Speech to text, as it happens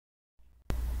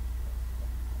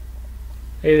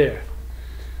Hey there,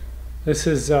 this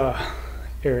is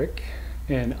Eric,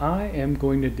 and I am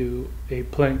going to do a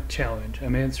plank challenge.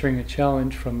 I'm answering a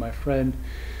challenge from my friend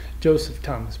Joseph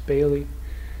Thomas Bailey,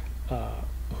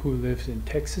 who lives in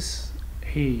Texas.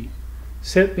 He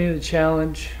sent me the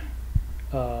challenge,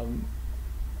 and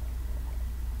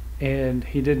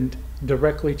he didn't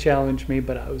directly challenge me,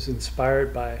 but I was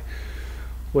inspired by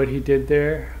what he did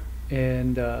there.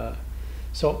 And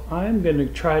so I'm going to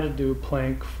try to do a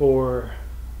plank for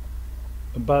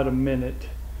about a minute.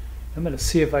 I'm going to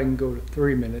see if I can go to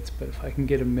 3 minutes, but if I can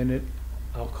get a minute,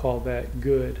 I'll call that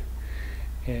good.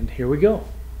 And here we go,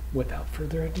 without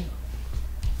further ado.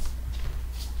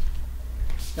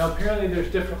 Now apparently there's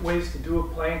different ways to do a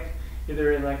plank,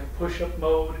 either in like a push-up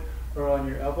mode or on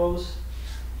your elbows.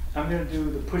 I'm going to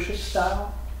do the push-up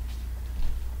style.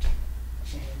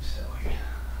 And so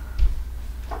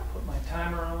put my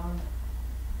timer on.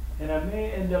 And I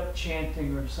may end up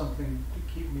chanting or something to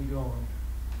keep me going.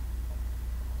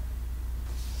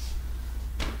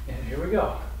 And here we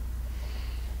go.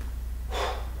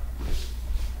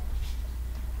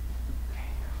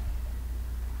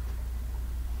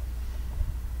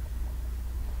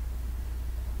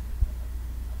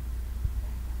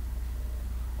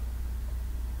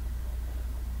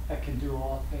 I can do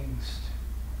all things to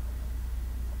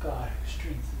God who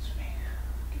strengthens me.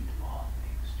 I can do all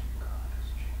things to God who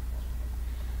strengthens me.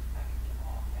 I can do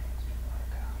all things to my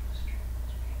God who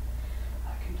strengthens me.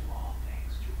 I can do all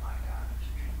things to my God who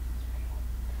strengthens me.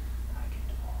 I can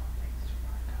do all things to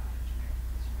my God who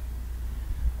strengthens me.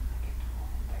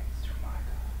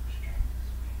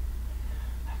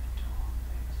 I can do all things to my God who strengthens me. I can do all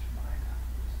things to my God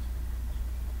who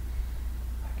strengthens me. I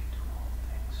can do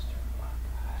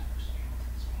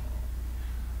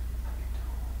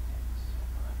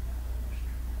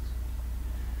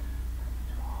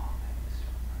all things to my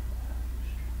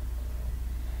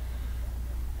God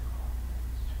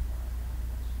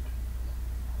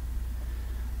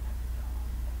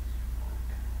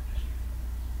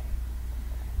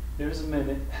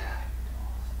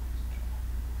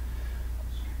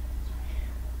who strengthens me.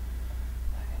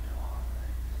 I can do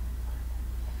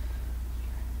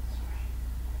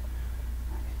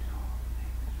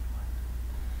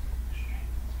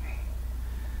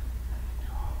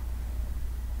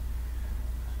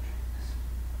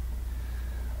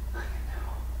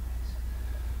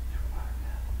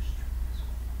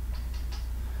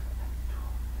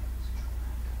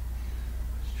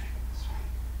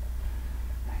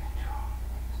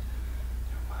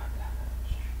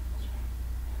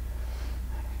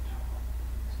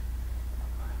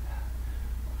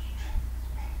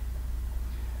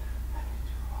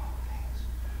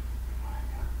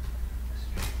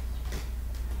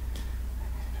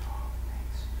all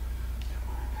things to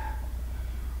my God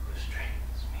who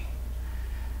strengthens me.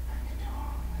 I can do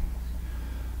all things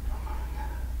to my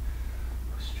God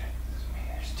who strengthens me.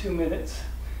 There's a minute. There's 2 minutes.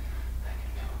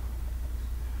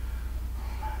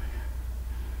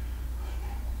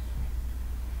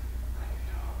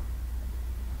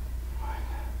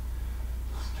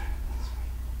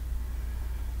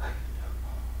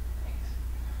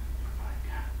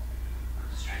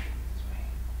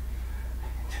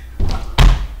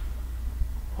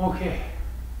 Okay.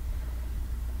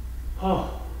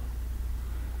 Oh.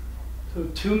 So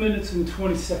 2 minutes and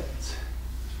 20 seconds.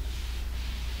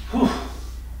 Whew.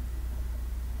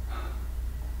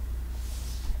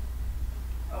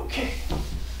 Okay.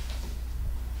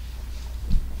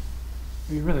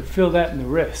 You really feel that in the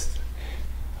wrist.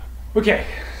 Okay,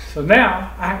 so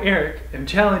now I, Eric, am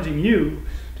challenging you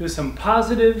to some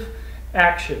positive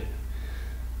action.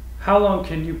 How long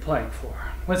can you plank for?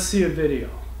 Let's see a video.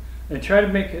 And try to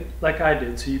make it like I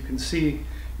did so you can see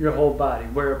your whole body.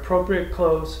 Wear appropriate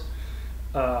clothes,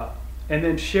 and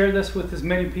then share this with as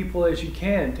many people as you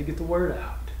can to get the word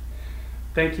out.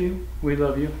 Thank you. We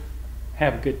love you.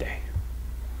 Have a good day.